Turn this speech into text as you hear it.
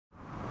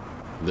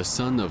The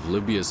son of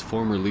Libya's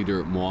former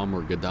leader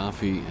Moammar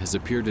Gadhafi has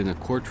appeared in a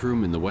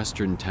courtroom in the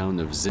western town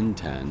of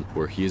Zintan,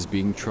 where he is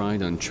being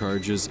tried on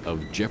charges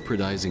of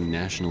jeopardizing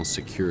national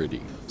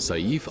security.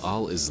 Saif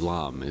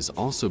al-Islam is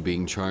also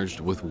being charged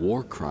with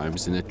war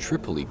crimes in a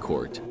Tripoli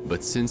court,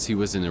 but since he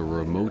was in a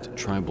remote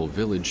tribal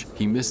village,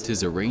 he missed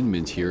his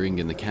arraignment hearing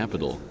in the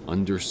capital,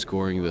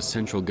 underscoring the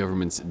central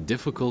government's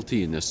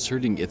difficulty in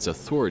asserting its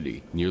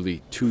authority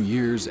nearly 2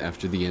 years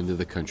after the end of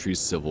the country's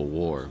civil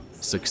war.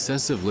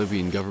 Successive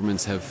Libyan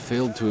governments have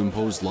failed to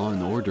impose law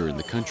and order in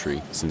the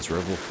country since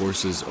rebel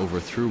forces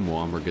overthrew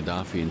Moammar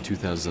Gadhafi in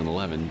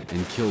 2011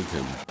 and killed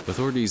him.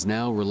 Authorities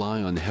now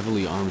rely on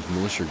heavily armed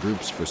militia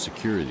groups for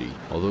security,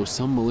 although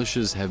some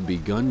militias have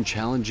begun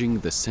challenging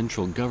the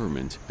central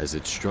government as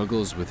it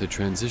struggles with a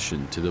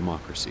transition to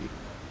democracy.